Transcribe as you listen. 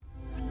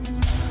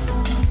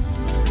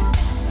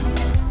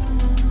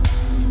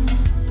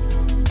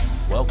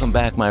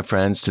Welcome back, my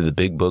friends, to the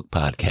Big Book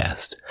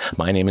Podcast.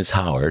 My name is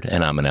Howard,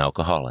 and I'm an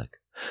alcoholic.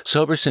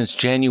 Sober since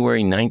January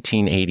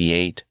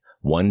 1988,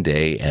 one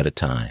day at a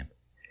time.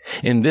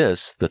 In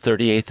this, the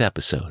 38th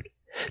episode,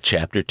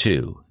 Chapter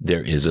 2,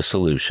 There is a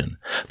Solution,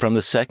 from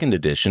the second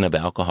edition of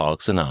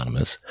Alcoholics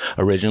Anonymous,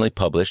 originally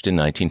published in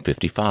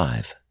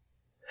 1955.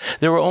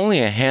 There were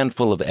only a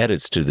handful of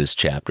edits to this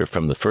chapter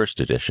from the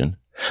first edition,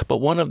 but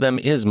one of them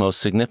is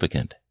most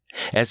significant,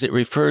 as it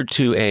referred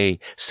to a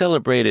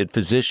celebrated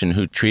physician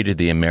who treated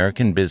the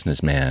American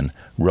businessman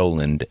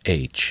Roland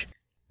H.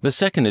 The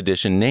second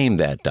edition named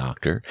that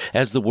doctor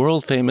as the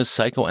world-famous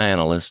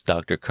psychoanalyst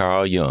Dr.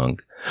 Carl Jung,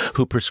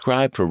 who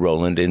prescribed for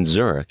Roland in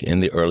Zurich in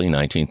the early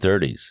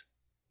 1930s.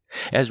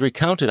 As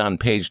recounted on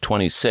page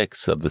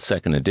 26 of the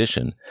second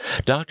edition,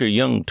 Dr.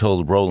 Jung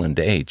told Roland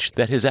H.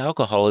 that his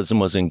alcoholism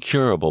was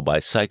incurable by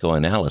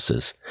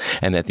psychoanalysis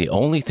and that the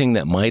only thing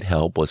that might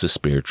help was a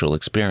spiritual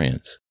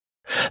experience.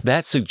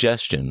 That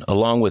suggestion,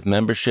 along with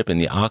membership in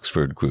the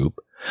Oxford group,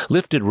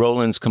 lifted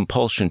Roland's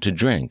compulsion to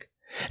drink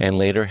and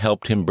later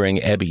helped him bring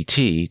Ebby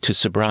T. to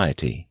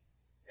sobriety.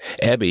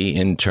 Ebby,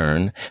 in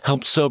turn,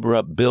 helped sober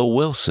up Bill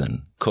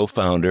Wilson,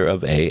 co-founder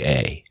of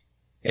AA.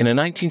 In a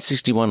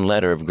 1961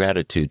 letter of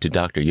gratitude to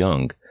Dr.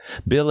 Jung,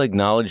 Bill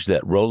acknowledged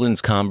that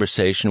Roland's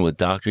conversation with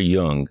Dr.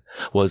 Jung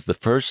was the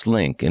first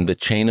link in the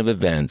chain of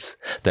events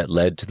that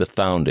led to the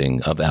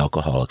founding of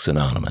Alcoholics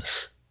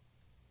Anonymous.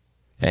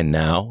 And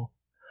now,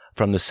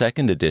 from the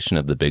second edition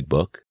of the Big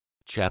Book,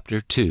 Chapter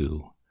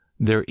 2,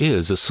 There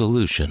is a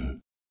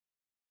Solution.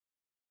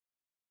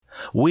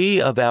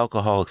 We of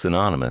Alcoholics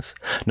Anonymous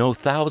know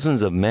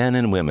thousands of men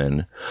and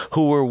women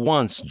who were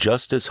once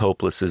just as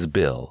hopeless as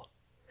Bill.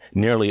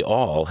 Nearly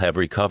all have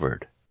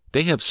recovered.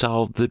 They have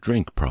solved the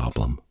drink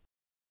problem.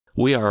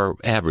 We are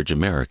average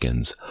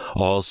Americans.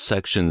 All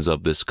sections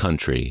of this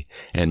country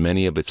and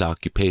many of its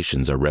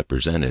occupations are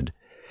represented,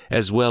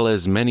 as well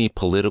as many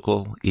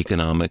political,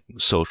 economic,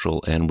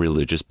 social, and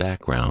religious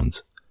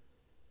backgrounds.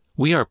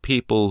 We are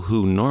people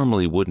who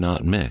normally would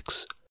not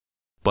mix,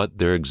 but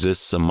there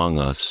exists among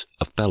us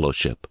a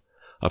fellowship,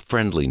 a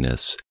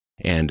friendliness,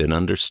 and an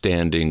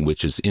understanding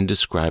which is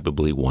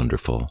indescribably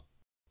wonderful.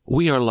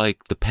 We are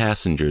like the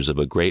passengers of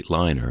a great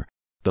liner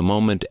the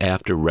moment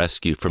after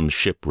rescue from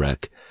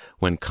shipwreck,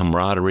 when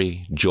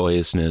camaraderie,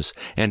 joyousness,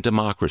 and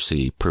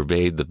democracy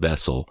pervade the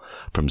vessel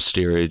from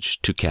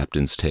steerage to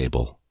captain's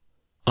table.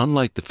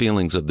 Unlike the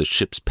feelings of the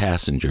ship's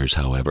passengers,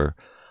 however,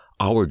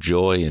 our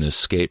joy in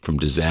escape from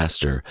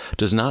disaster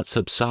does not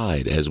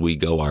subside as we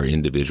go our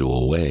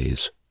individual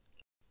ways.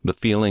 The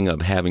feeling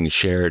of having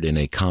shared in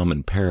a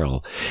common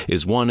peril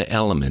is one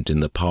element in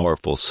the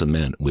powerful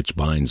cement which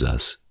binds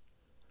us.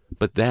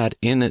 But that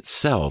in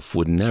itself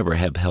would never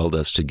have held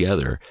us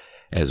together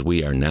as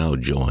we are now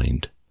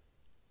joined.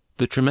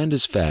 The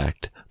tremendous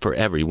fact for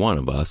every one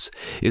of us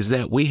is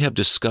that we have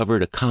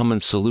discovered a common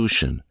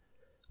solution.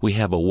 We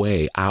have a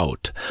way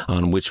out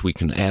on which we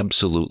can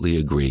absolutely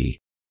agree,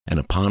 and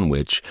upon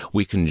which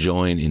we can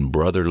join in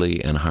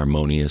brotherly and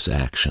harmonious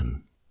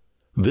action.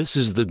 This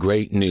is the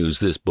great news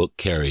this book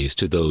carries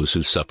to those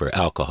who suffer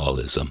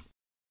alcoholism.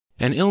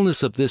 An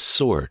illness of this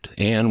sort,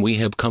 and we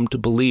have come to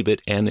believe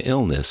it an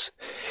illness,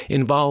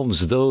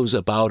 involves those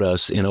about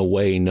us in a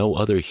way no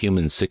other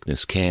human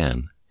sickness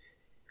can.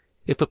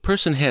 If a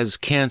person has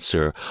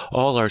cancer,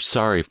 all are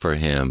sorry for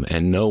him,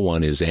 and no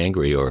one is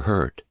angry or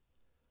hurt.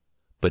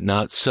 But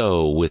not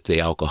so with the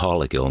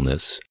alcoholic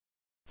illness,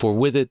 for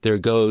with it there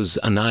goes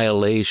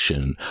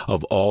annihilation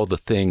of all the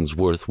things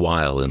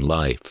worthwhile in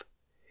life.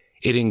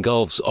 It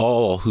engulfs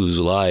all whose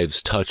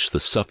lives touch the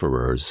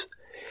sufferers.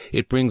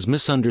 It brings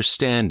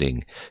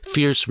misunderstanding,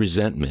 fierce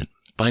resentment,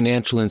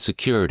 financial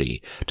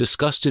insecurity,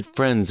 disgusted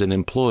friends and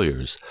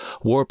employers,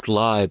 warped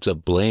lives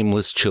of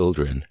blameless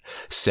children,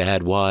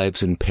 sad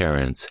wives and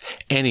parents.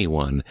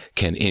 Anyone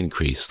can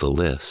increase the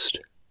list.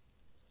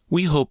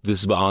 We hope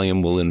this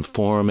volume will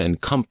inform and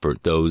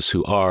comfort those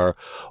who are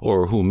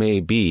or who may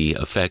be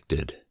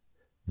affected.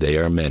 They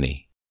are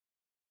many.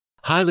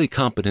 Highly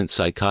competent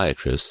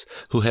psychiatrists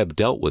who have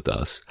dealt with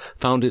us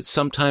found it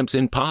sometimes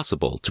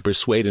impossible to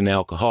persuade an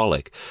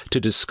alcoholic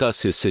to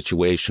discuss his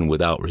situation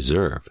without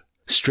reserve.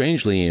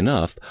 Strangely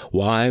enough,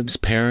 wives,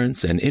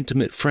 parents, and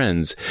intimate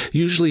friends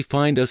usually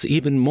find us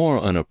even more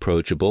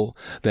unapproachable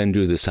than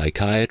do the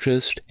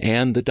psychiatrist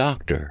and the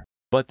doctor.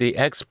 But the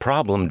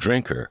ex-problem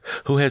drinker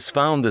who has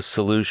found the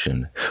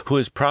solution, who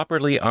is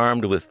properly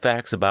armed with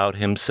facts about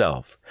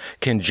himself,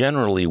 can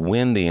generally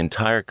win the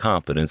entire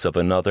confidence of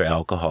another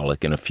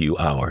alcoholic in a few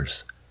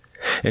hours.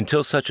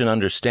 Until such an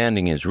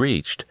understanding is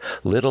reached,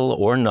 little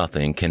or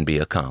nothing can be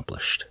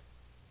accomplished.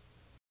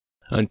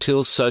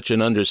 Until such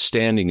an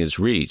understanding is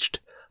reached,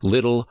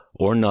 little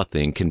or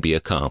nothing can be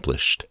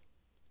accomplished.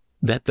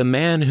 That the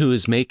man who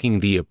is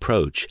making the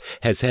approach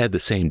has had the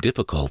same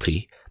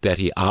difficulty, that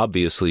he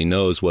obviously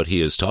knows what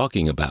he is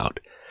talking about,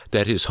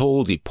 that his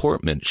whole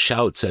deportment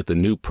shouts at the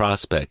new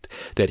prospect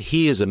that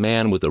he is a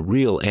man with a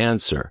real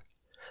answer,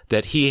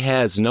 that he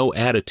has no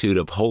attitude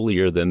of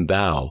holier than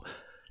thou,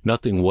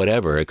 nothing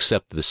whatever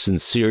except the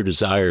sincere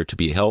desire to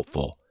be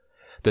helpful,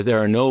 that there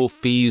are no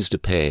fees to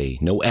pay,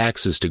 no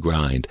axes to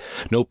grind,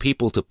 no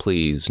people to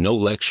please, no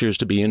lectures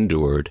to be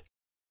endured.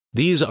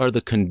 These are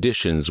the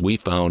conditions we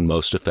found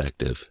most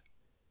effective.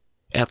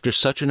 After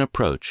such an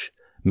approach,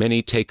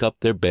 many take up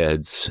their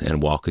beds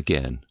and walk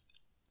again.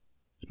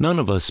 None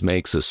of us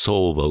makes a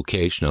sole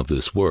vocation of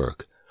this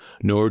work,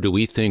 nor do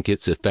we think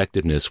its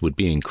effectiveness would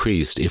be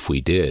increased if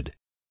we did.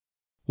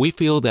 We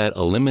feel that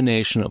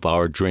elimination of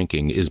our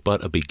drinking is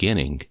but a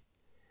beginning.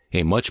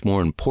 A much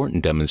more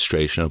important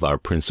demonstration of our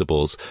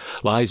principles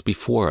lies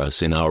before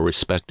us in our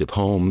respective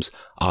homes,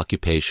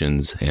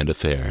 occupations, and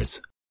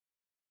affairs.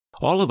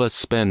 All of us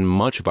spend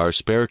much of our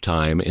spare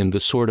time in the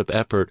sort of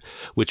effort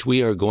which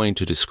we are going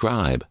to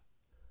describe.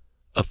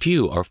 A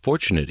few are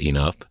fortunate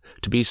enough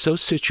to be so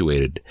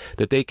situated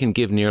that they can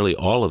give nearly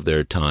all of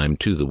their time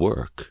to the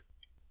work.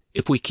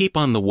 If we keep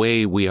on the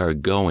way we are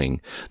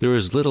going, there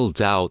is little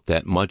doubt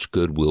that much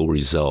good will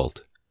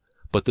result,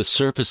 but the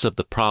surface of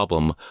the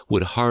problem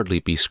would hardly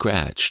be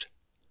scratched.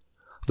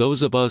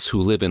 Those of us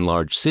who live in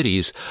large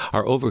cities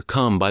are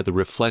overcome by the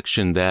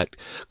reflection that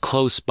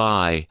close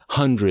by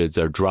hundreds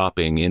are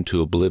dropping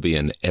into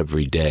oblivion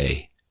every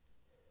day.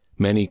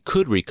 Many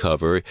could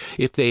recover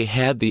if they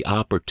had the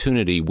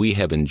opportunity we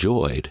have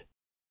enjoyed.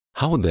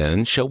 How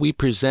then shall we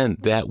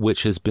present that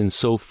which has been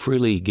so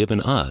freely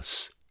given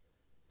us?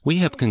 We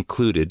have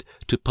concluded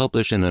to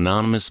publish an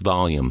anonymous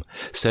volume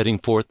setting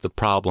forth the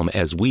problem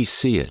as we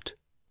see it.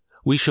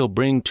 We shall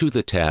bring to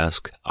the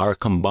task our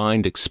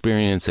combined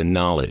experience and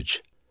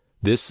knowledge.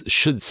 This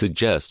should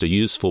suggest a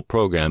useful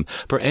program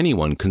for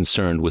anyone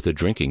concerned with a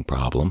drinking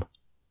problem.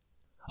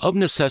 Of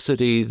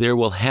necessity, there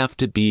will have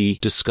to be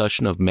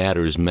discussion of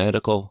matters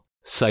medical,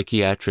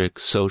 psychiatric,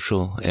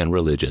 social, and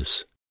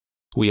religious.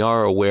 We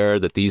are aware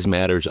that these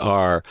matters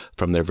are,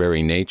 from their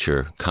very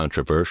nature,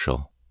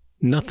 controversial.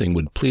 Nothing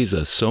would please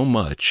us so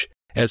much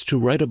as to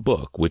write a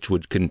book which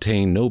would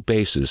contain no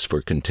basis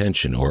for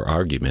contention or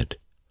argument.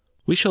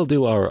 We shall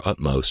do our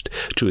utmost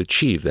to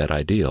achieve that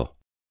ideal.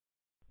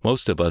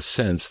 Most of us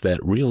sense that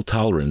real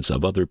tolerance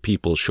of other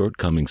people's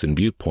shortcomings and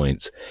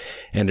viewpoints,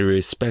 and a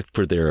respect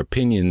for their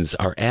opinions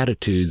are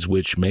attitudes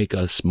which make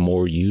us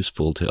more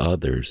useful to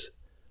others.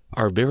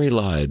 Our very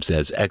lives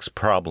as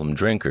ex-problem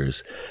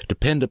drinkers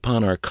depend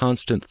upon our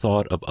constant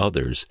thought of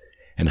others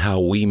and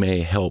how we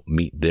may help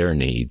meet their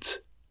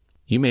needs.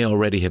 You may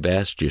already have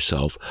asked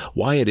yourself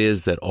why it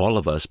is that all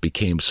of us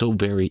became so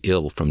very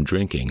ill from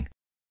drinking.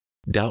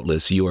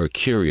 Doubtless you are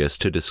curious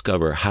to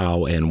discover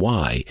how and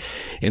why,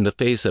 in the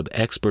face of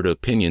expert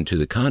opinion to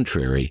the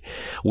contrary,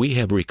 we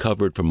have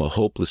recovered from a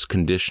hopeless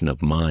condition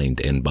of mind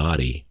and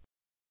body.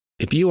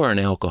 If you are an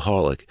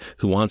alcoholic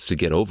who wants to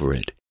get over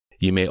it,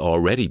 you may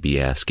already be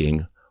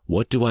asking,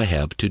 what do I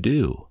have to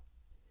do?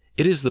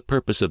 It is the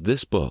purpose of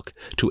this book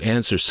to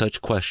answer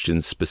such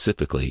questions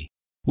specifically.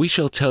 We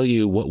shall tell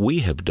you what we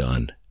have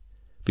done.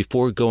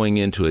 Before going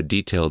into a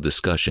detailed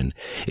discussion,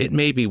 it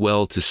may be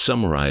well to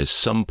summarize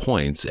some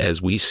points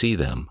as we see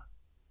them.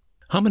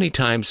 How many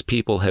times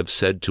people have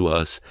said to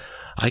us,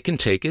 I can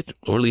take it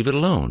or leave it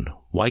alone.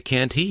 Why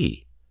can't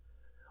he?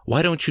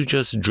 Why don't you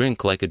just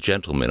drink like a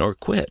gentleman or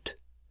quit?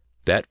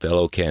 That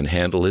fellow can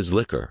handle his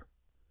liquor.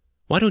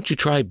 Why don't you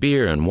try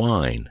beer and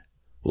wine?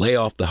 Lay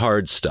off the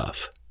hard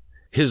stuff.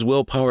 His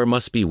willpower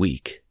must be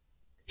weak.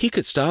 He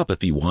could stop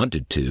if he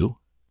wanted to.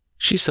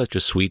 She's such a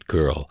sweet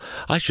girl.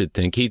 I should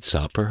think he'd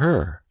stop for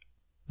her.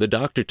 The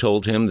doctor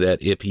told him that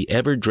if he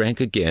ever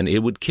drank again,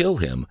 it would kill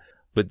him.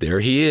 But there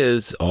he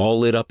is, all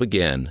lit up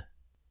again.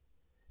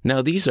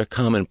 Now these are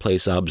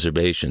commonplace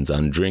observations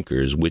on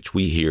drinkers which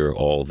we hear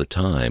all the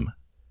time.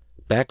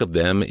 Back of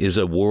them is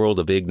a world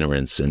of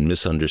ignorance and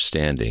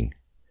misunderstanding.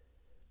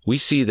 We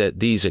see that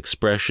these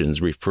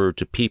expressions refer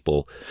to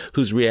people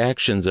whose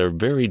reactions are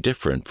very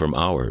different from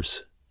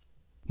ours.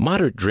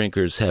 Moderate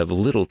drinkers have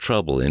little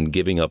trouble in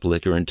giving up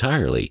liquor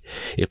entirely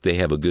if they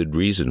have a good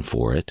reason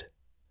for it.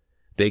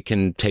 They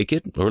can take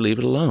it or leave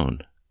it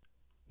alone.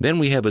 Then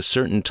we have a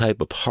certain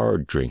type of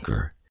hard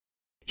drinker.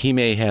 He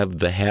may have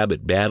the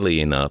habit badly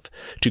enough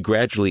to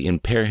gradually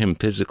impair him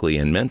physically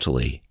and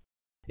mentally.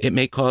 It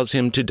may cause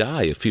him to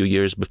die a few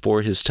years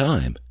before his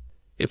time.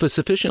 If a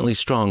sufficiently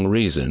strong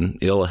reason,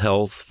 ill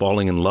health,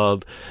 falling in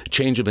love,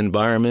 change of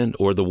environment,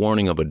 or the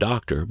warning of a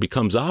doctor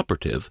becomes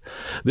operative,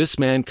 this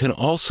man can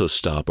also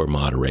stop or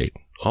moderate,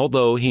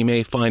 although he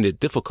may find it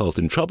difficult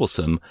and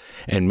troublesome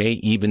and may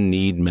even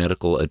need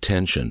medical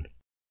attention.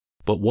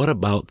 But what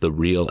about the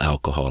real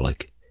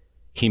alcoholic?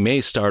 He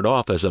may start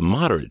off as a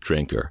moderate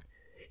drinker.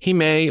 He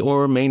may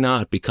or may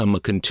not become a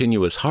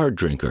continuous hard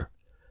drinker.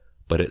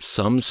 But at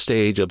some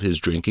stage of his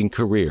drinking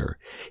career,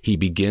 he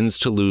begins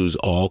to lose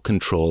all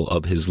control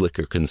of his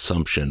liquor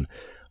consumption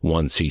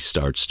once he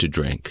starts to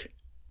drink.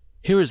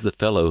 Here is the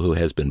fellow who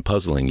has been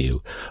puzzling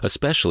you,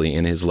 especially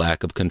in his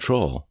lack of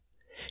control.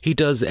 He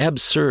does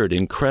absurd,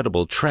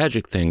 incredible,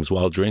 tragic things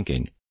while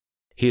drinking.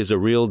 He is a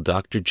real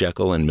Dr.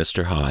 Jekyll and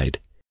Mr. Hyde.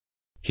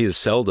 He is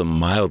seldom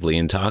mildly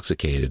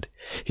intoxicated.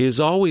 He is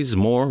always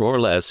more or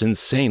less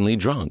insanely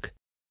drunk.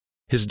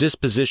 His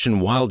disposition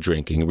while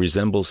drinking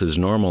resembles his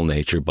normal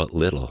nature but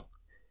little.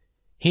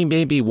 He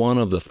may be one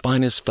of the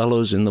finest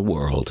fellows in the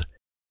world,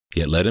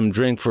 yet let him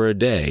drink for a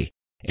day,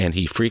 and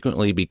he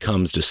frequently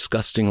becomes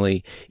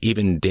disgustingly,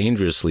 even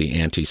dangerously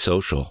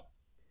antisocial.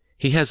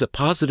 He has a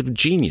positive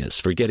genius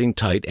for getting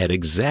tight at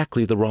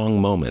exactly the wrong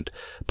moment,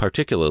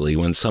 particularly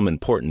when some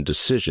important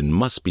decision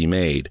must be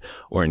made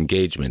or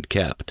engagement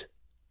kept.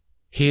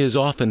 He is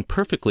often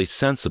perfectly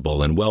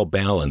sensible and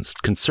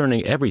well-balanced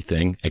concerning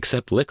everything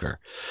except liquor,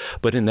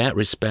 but in that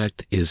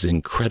respect is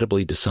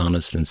incredibly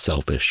dishonest and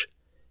selfish.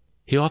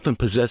 He often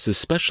possesses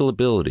special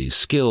abilities,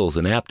 skills,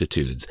 and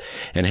aptitudes,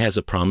 and has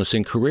a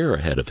promising career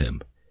ahead of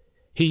him.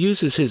 He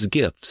uses his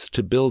gifts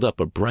to build up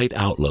a bright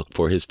outlook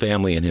for his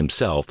family and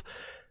himself,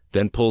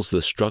 then pulls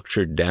the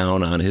structure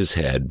down on his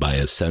head by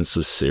a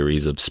senseless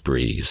series of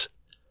sprees.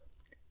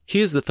 He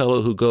is the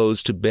fellow who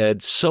goes to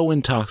bed so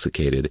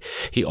intoxicated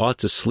he ought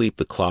to sleep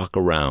the clock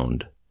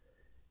around.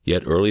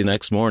 Yet early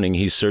next morning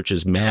he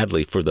searches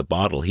madly for the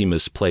bottle he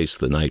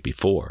misplaced the night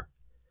before.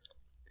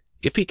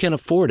 If he can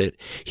afford it,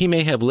 he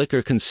may have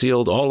liquor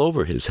concealed all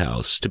over his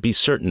house to be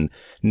certain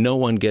no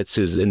one gets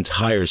his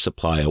entire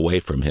supply away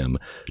from him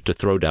to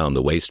throw down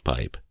the waste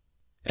pipe.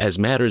 As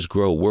matters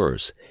grow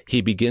worse,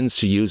 he begins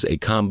to use a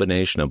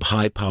combination of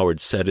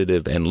high-powered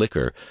sedative and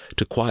liquor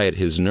to quiet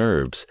his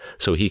nerves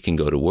so he can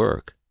go to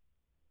work.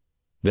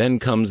 Then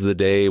comes the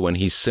day when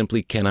he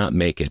simply cannot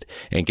make it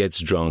and gets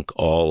drunk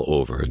all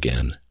over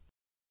again.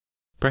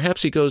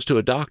 Perhaps he goes to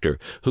a doctor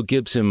who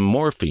gives him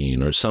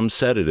morphine or some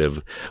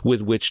sedative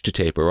with which to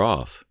taper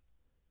off.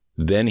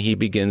 Then he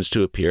begins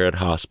to appear at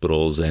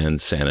hospitals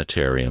and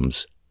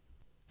sanitariums.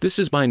 This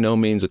is by no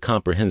means a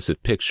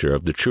comprehensive picture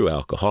of the true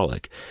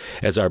alcoholic,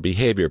 as our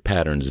behavior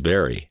patterns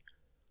vary,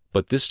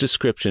 but this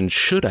description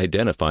should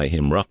identify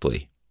him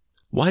roughly.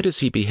 Why does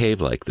he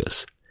behave like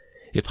this?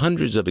 If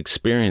hundreds of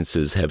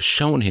experiences have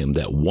shown him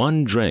that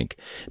one drink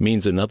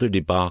means another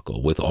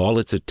debacle with all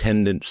its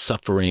attendant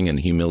suffering and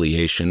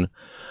humiliation,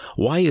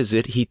 why is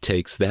it he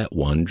takes that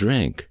one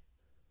drink?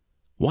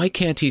 Why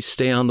can't he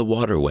stay on the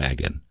water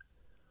wagon?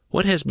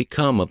 What has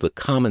become of the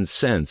common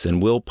sense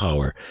and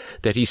willpower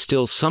that he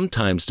still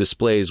sometimes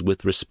displays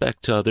with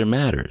respect to other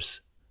matters?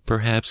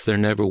 Perhaps there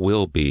never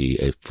will be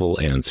a full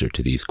answer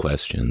to these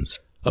questions.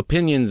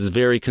 Opinions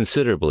vary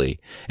considerably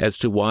as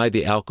to why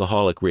the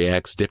alcoholic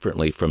reacts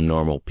differently from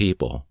normal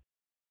people.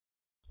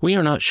 We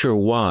are not sure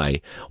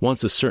why,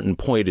 once a certain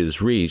point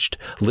is reached,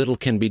 little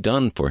can be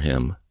done for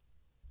him.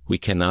 We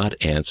cannot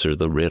answer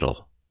the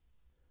riddle.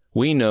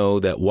 We know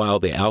that while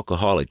the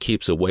alcoholic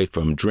keeps away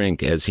from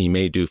drink as he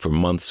may do for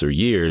months or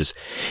years,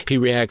 he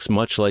reacts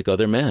much like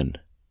other men.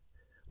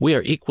 We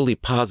are equally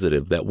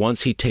positive that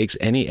once he takes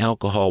any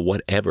alcohol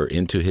whatever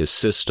into his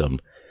system,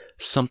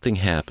 something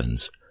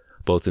happens,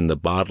 both in the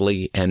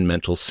bodily and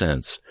mental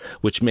sense,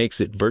 which makes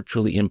it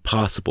virtually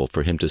impossible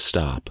for him to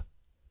stop.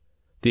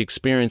 The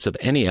experience of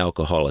any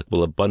alcoholic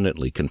will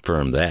abundantly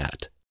confirm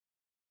that.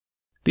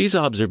 These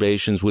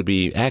observations would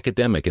be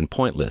academic and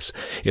pointless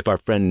if our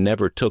friend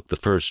never took the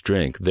first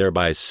drink,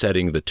 thereby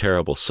setting the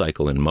terrible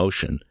cycle in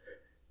motion.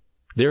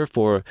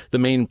 Therefore, the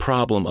main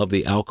problem of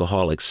the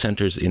alcoholic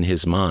centers in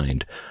his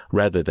mind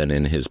rather than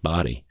in his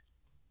body.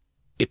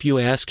 If you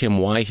ask him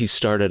why he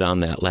started on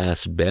that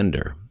last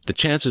bender, the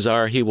chances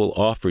are he will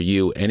offer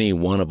you any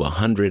one of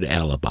 100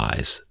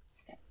 alibis.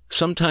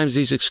 Sometimes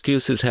these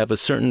excuses have a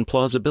certain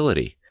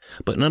plausibility,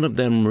 but none of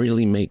them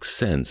really make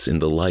sense in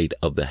the light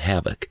of the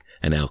havoc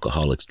an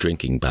alcoholic's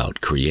drinking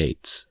bout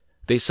creates.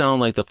 They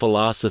sound like the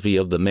philosophy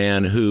of the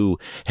man who,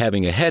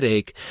 having a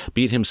headache,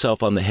 beat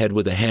himself on the head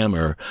with a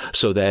hammer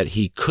so that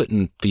he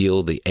couldn't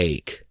feel the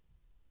ache.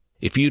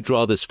 If you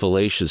draw this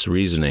fallacious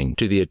reasoning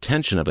to the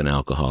attention of an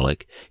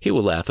alcoholic, he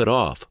will laugh it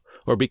off,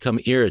 or become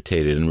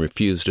irritated and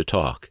refuse to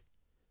talk.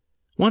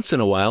 Once in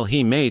a while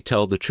he may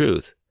tell the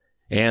truth,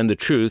 and the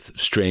truth,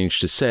 strange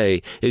to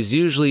say, is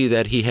usually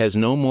that he has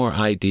no more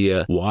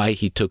idea why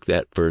he took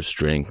that first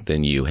drink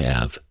than you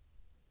have.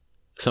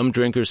 Some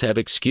drinkers have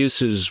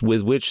excuses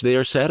with which they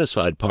are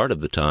satisfied part of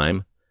the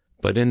time,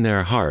 but in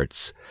their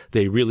hearts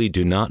they really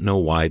do not know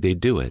why they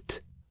do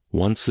it.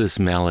 Once this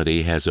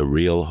malady has a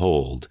real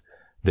hold,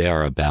 they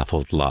are a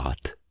baffled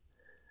lot.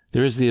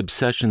 There is the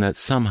obsession that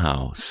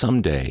somehow,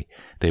 someday,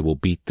 they will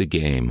beat the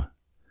game,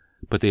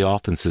 but they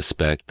often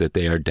suspect that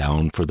they are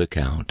down for the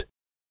count.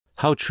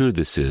 How true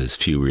this is,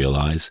 few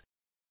realize.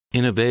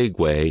 In a vague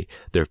way,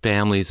 their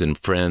families and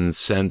friends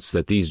sense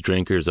that these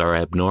drinkers are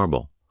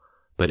abnormal,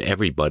 but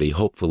everybody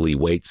hopefully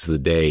waits the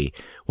day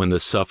when the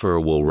sufferer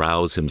will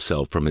rouse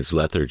himself from his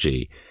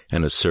lethargy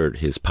and assert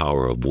his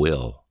power of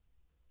will.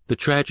 The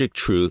tragic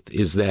truth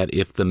is that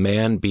if the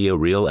man be a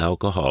real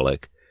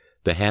alcoholic,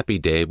 the happy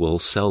day will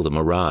seldom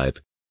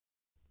arrive.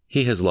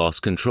 He has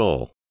lost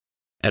control.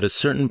 At a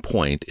certain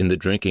point in the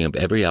drinking of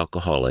every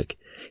alcoholic,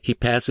 he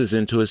passes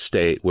into a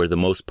state where the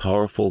most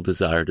powerful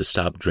desire to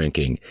stop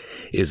drinking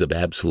is of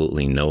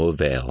absolutely no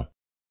avail.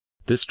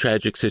 This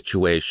tragic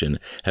situation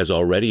has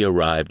already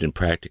arrived in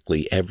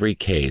practically every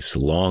case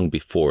long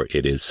before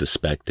it is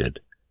suspected.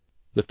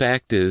 The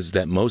fact is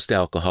that most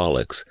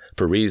alcoholics,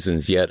 for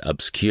reasons yet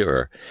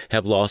obscure,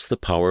 have lost the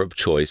power of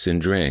choice in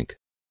drink.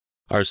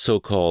 our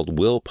so-called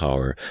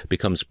willpower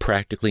becomes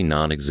practically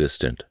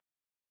non-existent.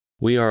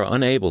 We are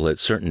unable at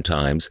certain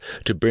times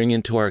to bring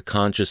into our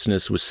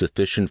consciousness with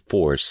sufficient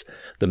force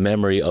the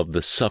memory of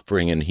the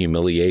suffering and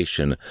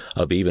humiliation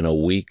of even a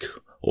week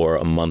or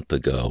a month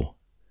ago.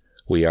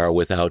 We are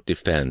without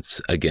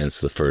defense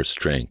against the first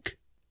drink.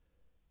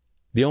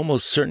 The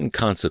almost certain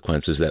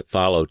consequences that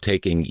follow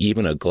taking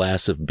even a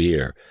glass of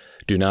beer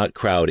do not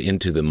crowd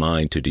into the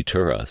mind to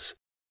deter us.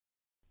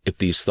 If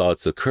these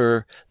thoughts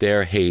occur, they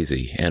are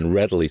hazy and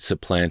readily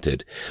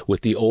supplanted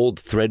with the old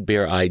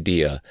threadbare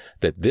idea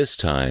that this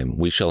time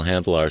we shall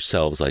handle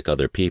ourselves like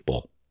other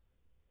people.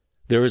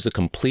 There is a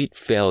complete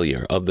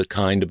failure of the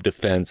kind of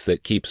defense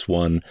that keeps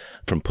one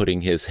from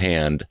putting his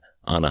hand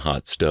on a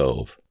hot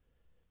stove.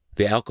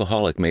 The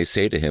alcoholic may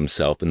say to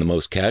himself in the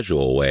most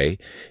casual way,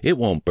 "It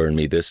won't burn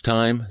me this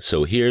time,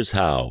 so here's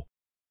how."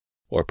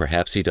 Or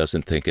perhaps he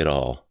doesn't think at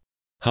all.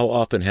 How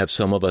often have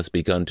some of us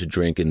begun to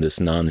drink in this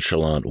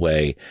nonchalant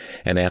way,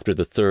 and after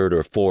the third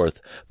or fourth,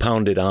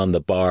 pounded on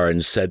the bar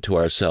and said to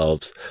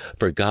ourselves,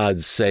 "For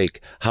God's sake,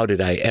 how did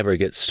I ever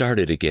get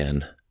started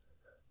again?"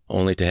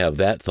 Only to have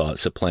that thought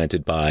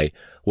supplanted by,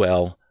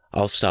 "Well,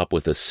 I'll stop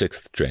with a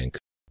sixth drink,"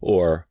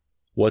 or,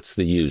 "What's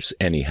the use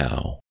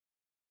anyhow?"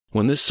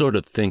 When this sort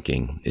of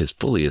thinking is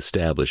fully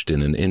established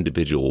in an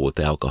individual with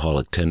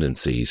alcoholic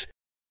tendencies,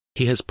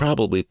 he has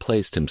probably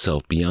placed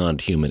himself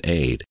beyond human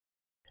aid,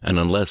 and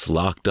unless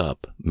locked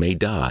up, may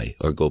die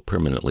or go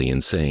permanently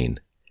insane.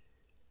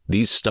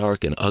 These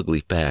stark and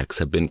ugly facts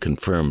have been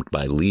confirmed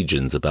by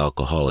legions of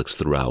alcoholics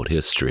throughout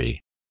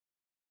history.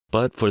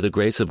 But for the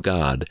grace of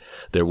God,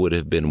 there would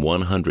have been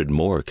 100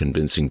 more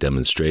convincing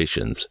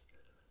demonstrations.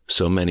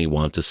 So many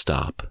want to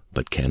stop,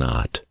 but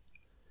cannot.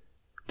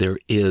 There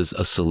is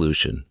a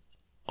solution.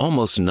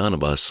 Almost none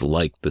of us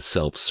like the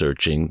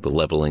self-searching, the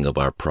leveling of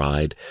our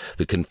pride,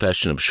 the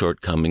confession of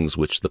shortcomings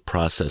which the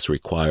process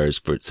requires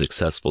for its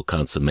successful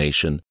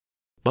consummation.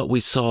 But we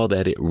saw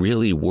that it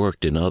really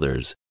worked in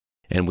others,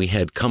 and we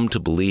had come to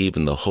believe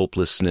in the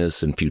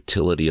hopelessness and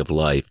futility of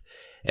life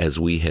as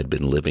we had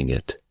been living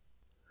it.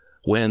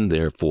 When,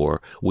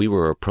 therefore, we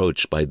were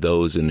approached by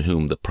those in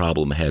whom the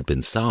problem had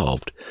been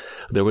solved,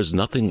 there was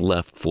nothing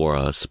left for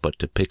us but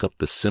to pick up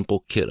the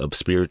simple kit of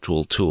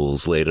spiritual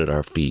tools laid at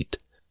our feet.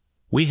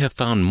 We have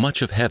found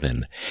much of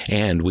heaven,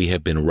 and we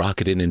have been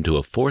rocketed into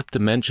a fourth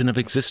dimension of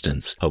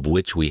existence of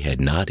which we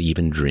had not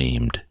even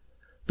dreamed.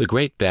 The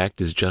great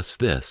fact is just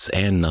this,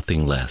 and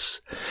nothing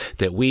less,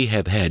 that we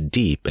have had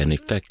deep and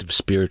effective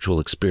spiritual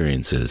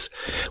experiences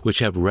which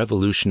have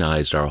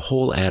revolutionized our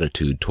whole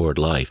attitude toward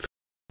life,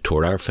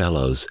 toward our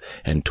fellows,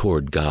 and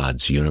toward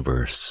God's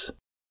universe.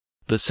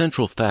 The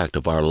central fact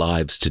of our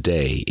lives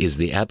today is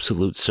the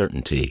absolute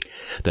certainty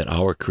that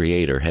our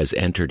Creator has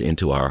entered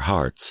into our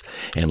hearts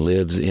and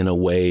lives in a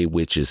way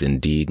which is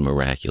indeed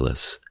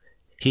miraculous.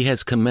 He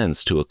has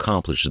commenced to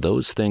accomplish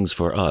those things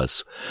for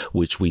us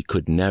which we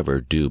could never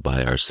do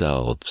by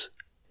ourselves.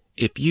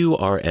 If you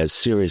are as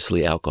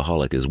seriously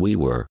alcoholic as we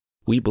were,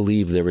 we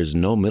believe there is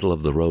no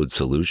middle-of-the-road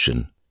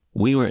solution.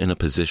 We were in a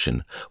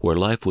position where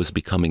life was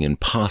becoming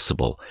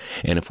impossible,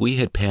 and if we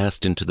had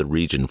passed into the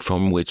region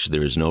from which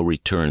there is no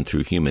return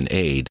through human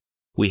aid,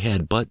 we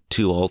had but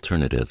two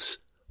alternatives.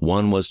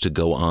 One was to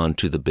go on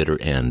to the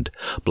bitter end,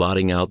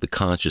 blotting out the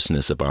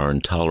consciousness of our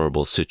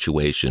intolerable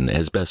situation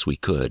as best we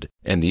could,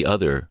 and the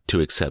other to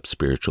accept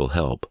spiritual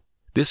help.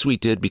 This we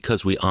did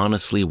because we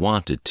honestly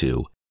wanted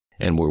to,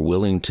 and were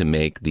willing to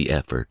make the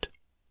effort.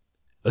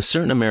 A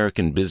certain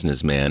American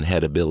businessman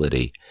had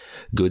ability,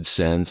 good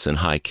sense, and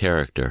high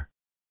character.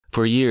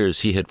 For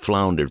years he had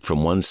floundered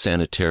from one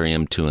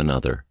sanitarium to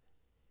another.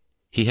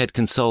 He had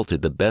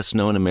consulted the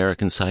best-known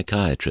American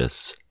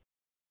psychiatrists.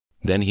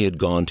 Then he had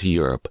gone to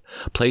Europe,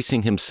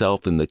 placing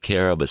himself in the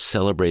care of a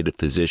celebrated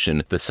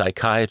physician, the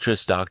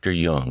psychiatrist Dr.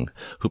 Jung,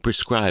 who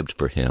prescribed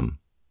for him.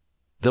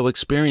 Though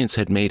experience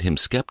had made him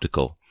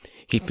skeptical,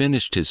 he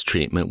finished his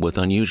treatment with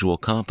unusual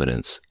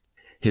confidence.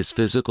 His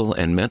physical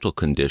and mental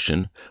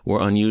condition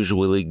were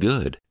unusually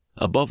good.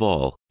 Above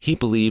all, he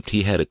believed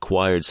he had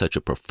acquired such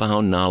a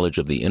profound knowledge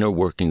of the inner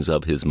workings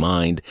of his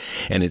mind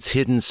and its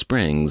hidden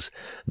springs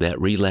that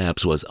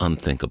relapse was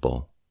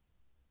unthinkable.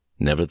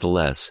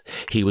 Nevertheless,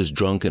 he was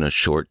drunk in a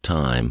short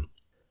time.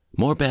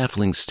 More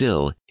baffling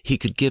still, he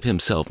could give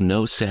himself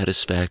no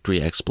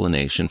satisfactory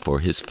explanation for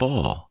his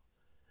fall.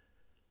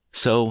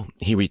 So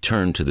he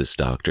returned to this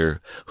doctor,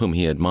 whom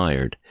he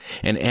admired,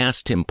 and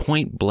asked him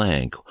point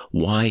blank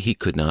why he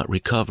could not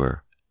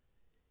recover.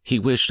 He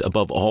wished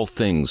above all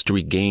things to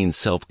regain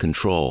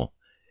self-control.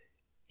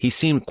 He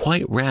seemed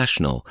quite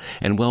rational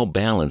and well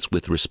balanced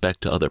with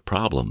respect to other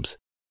problems.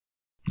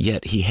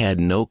 Yet he had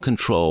no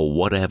control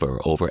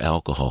whatever over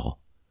alcohol.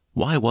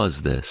 Why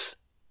was this?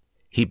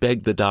 He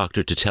begged the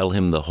doctor to tell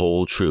him the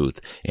whole truth,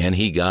 and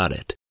he got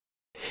it.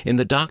 In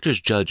the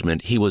doctor's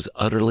judgment, he was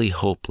utterly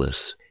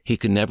hopeless. He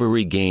could never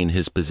regain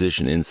his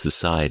position in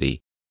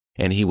society,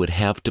 and he would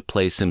have to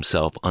place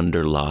himself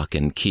under lock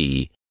and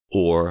key,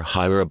 or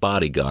hire a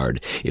bodyguard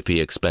if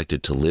he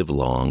expected to live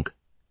long.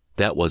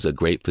 That was a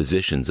great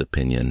physician's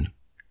opinion.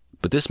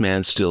 But this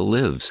man still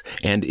lives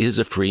and is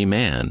a free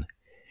man.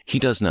 He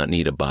does not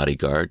need a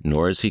bodyguard,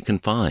 nor is he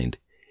confined.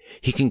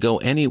 He can go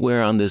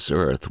anywhere on this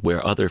earth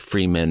where other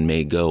free men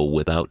may go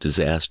without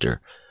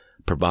disaster,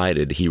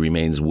 provided he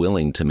remains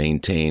willing to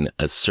maintain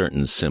a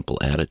certain simple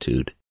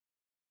attitude.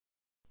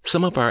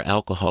 Some of our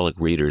alcoholic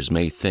readers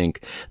may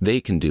think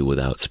they can do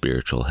without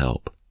spiritual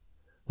help.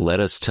 Let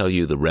us tell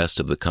you the rest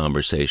of the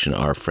conversation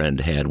our friend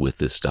had with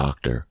this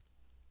doctor.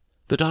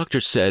 The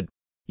doctor said,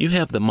 "You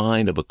have the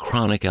mind of a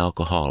chronic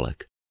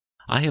alcoholic.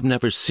 I have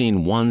never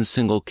seen one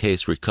single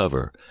case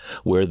recover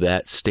where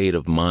that state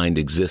of mind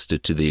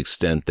existed to the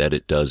extent that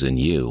it does in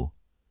you."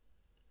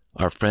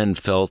 Our friend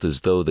felt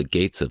as though the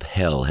gates of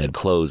hell had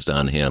closed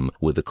on him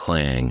with a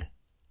clang.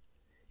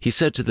 He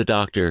said to the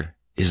doctor,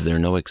 "Is there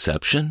no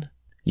exception?"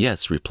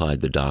 "Yes,"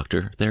 replied the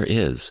doctor, "there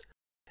is.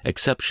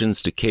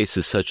 Exceptions to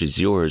cases such as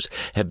yours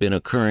have been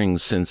occurring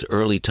since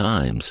early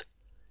times.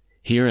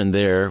 Here and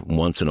there,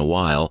 once in a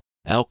while,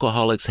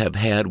 alcoholics have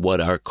had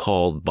what are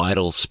called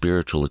vital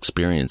spiritual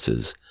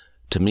experiences.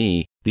 To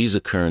me, these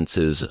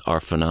occurrences are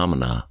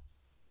phenomena.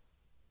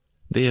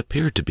 They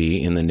appear to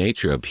be in the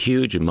nature of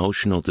huge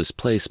emotional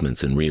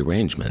displacements and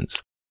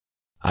rearrangements.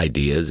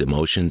 Ideas,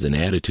 emotions, and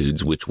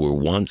attitudes which were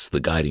once the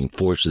guiding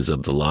forces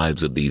of the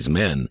lives of these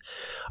men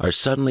are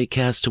suddenly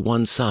cast to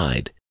one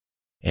side,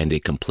 and a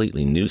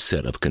completely new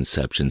set of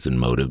conceptions and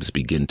motives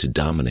begin to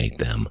dominate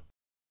them.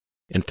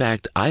 In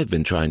fact, I have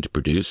been trying to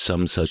produce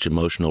some such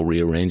emotional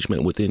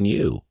rearrangement within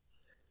you.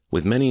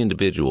 With many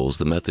individuals,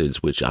 the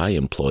methods which I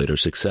employed are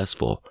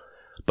successful,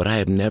 but I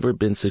have never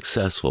been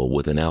successful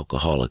with an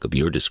alcoholic of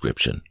your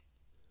description."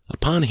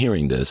 Upon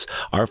hearing this,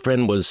 our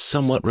friend was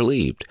somewhat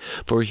relieved,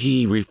 for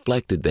he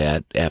reflected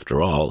that,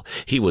 after all,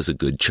 he was a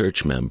good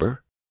church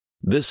member.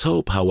 This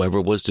hope, however,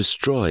 was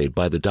destroyed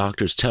by the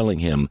doctor's telling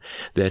him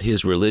that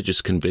his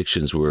religious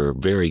convictions were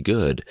very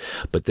good,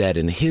 but that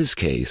in his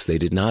case they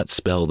did not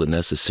spell the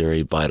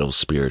necessary vital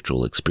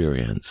spiritual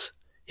experience.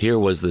 Here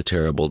was the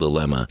terrible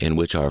dilemma in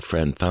which our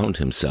friend found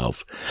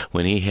himself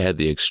when he had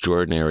the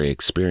extraordinary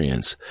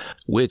experience,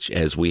 which,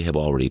 as we have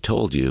already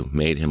told you,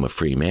 made him a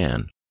free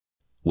man.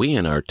 We,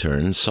 in our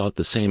turn, sought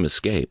the same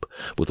escape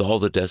with all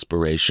the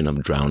desperation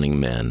of drowning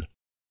men.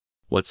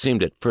 What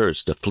seemed at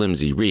first a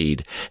flimsy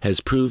reed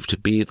has proved to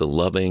be the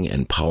loving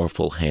and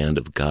powerful hand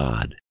of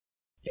God.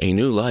 A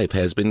new life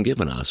has been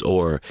given us,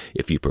 or,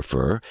 if you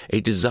prefer,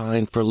 a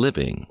design for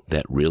living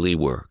that really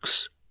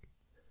works.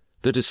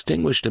 The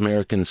distinguished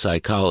American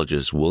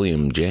psychologist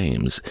William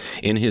James,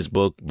 in his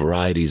book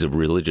Varieties of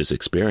Religious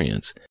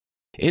Experience,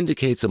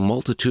 indicates a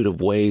multitude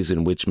of ways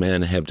in which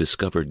men have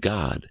discovered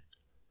God.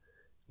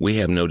 We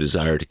have no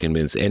desire to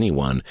convince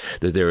anyone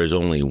that there is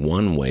only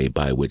one way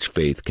by which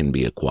faith can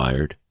be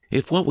acquired.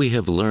 If what we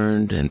have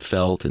learned and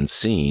felt and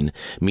seen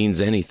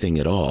means anything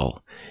at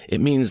all, it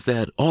means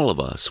that all of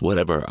us,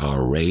 whatever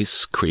our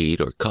race,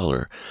 creed, or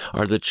color,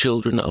 are the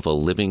children of a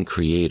living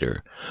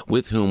Creator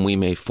with whom we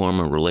may form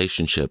a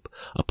relationship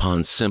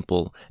upon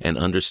simple and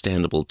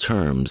understandable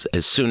terms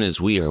as soon as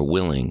we are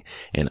willing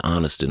and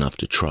honest enough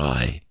to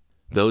try.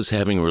 Those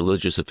having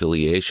religious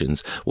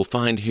affiliations will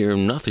find here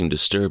nothing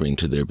disturbing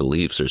to their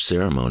beliefs or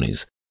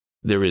ceremonies.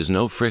 There is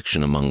no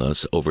friction among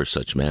us over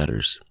such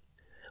matters.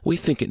 We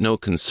think it no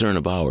concern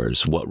of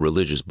ours what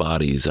religious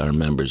bodies our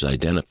members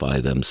identify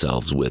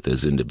themselves with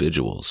as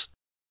individuals.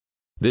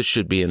 This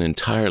should be an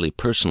entirely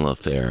personal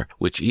affair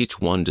which each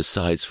one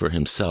decides for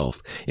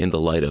himself in the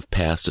light of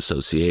past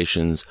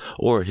associations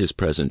or his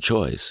present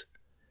choice.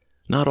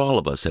 Not all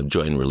of us have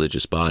joined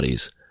religious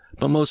bodies,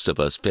 but most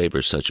of us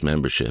favor such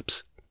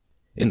memberships.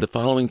 In the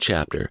following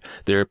chapter,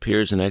 there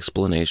appears an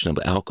explanation of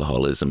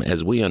alcoholism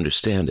as we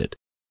understand it,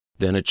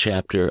 then a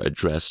chapter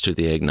addressed to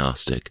the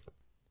agnostic.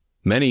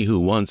 Many who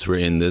once were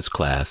in this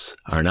class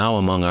are now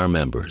among our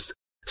members.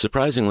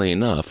 Surprisingly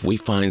enough, we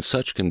find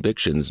such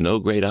convictions no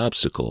great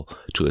obstacle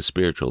to a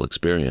spiritual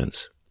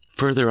experience.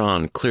 Further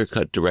on,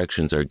 clear-cut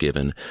directions are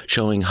given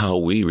showing how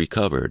we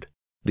recovered.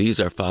 These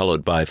are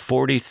followed by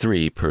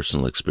 43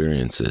 personal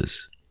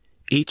experiences.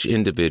 Each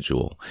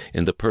individual,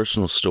 in the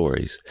personal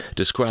stories,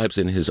 describes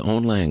in his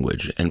own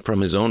language and from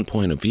his own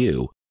point of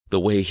view the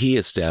way he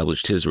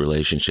established his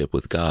relationship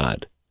with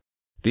God.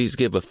 These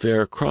give a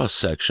fair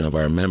cross-section of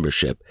our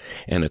membership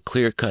and a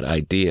clear-cut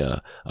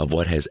idea of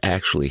what has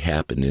actually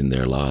happened in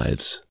their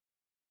lives.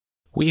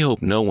 We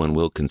hope no one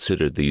will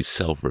consider these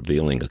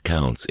self-revealing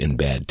accounts in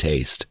bad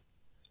taste.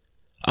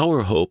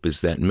 Our hope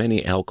is that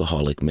many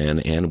alcoholic men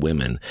and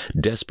women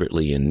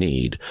desperately in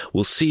need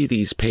will see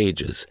these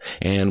pages,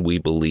 and we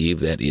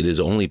believe that it is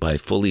only by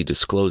fully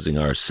disclosing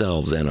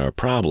ourselves and our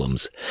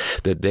problems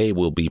that they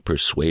will be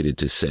persuaded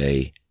to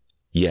say,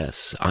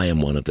 "Yes, I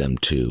am one of them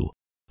too.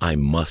 I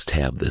must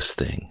have this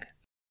thing."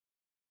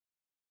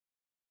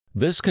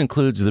 This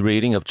concludes the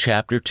reading of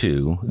Chapter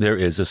 2, There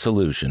is a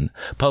Solution,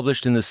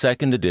 published in the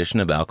second edition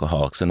of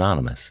Alcoholics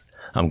Anonymous.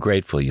 I'm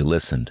grateful you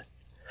listened.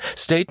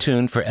 Stay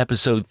tuned for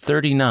Episode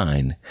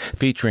 39,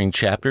 featuring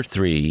Chapter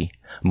 3,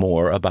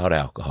 More About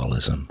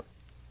Alcoholism.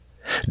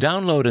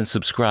 Download and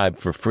subscribe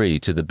for free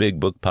to the Big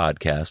Book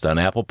Podcast on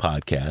Apple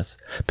Podcasts,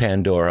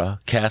 Pandora,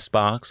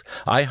 CastBox,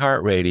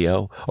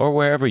 iHeartRadio, or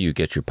wherever you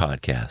get your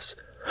podcasts.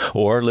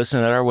 Or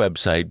listen at our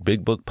website,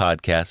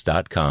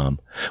 bigbookpodcast.com,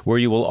 where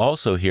you will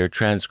also hear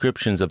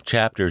transcriptions of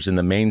chapters in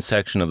the main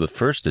section of the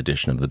first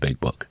edition of the Big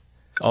Book.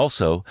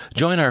 Also,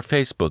 join our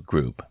Facebook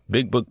group,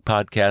 Big Book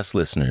Podcast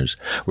Listeners,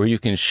 where you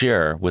can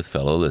share with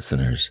fellow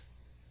listeners.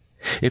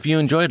 If you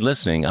enjoyed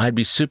listening, I'd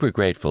be super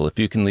grateful if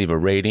you can leave a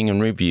rating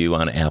and review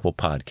on Apple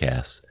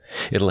Podcasts.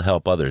 It'll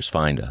help others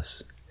find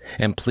us.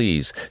 And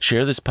please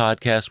share this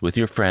podcast with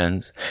your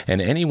friends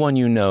and anyone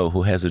you know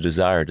who has a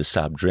desire to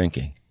stop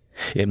drinking.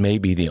 It may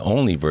be the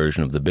only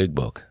version of the Big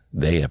Book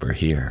they ever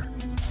hear.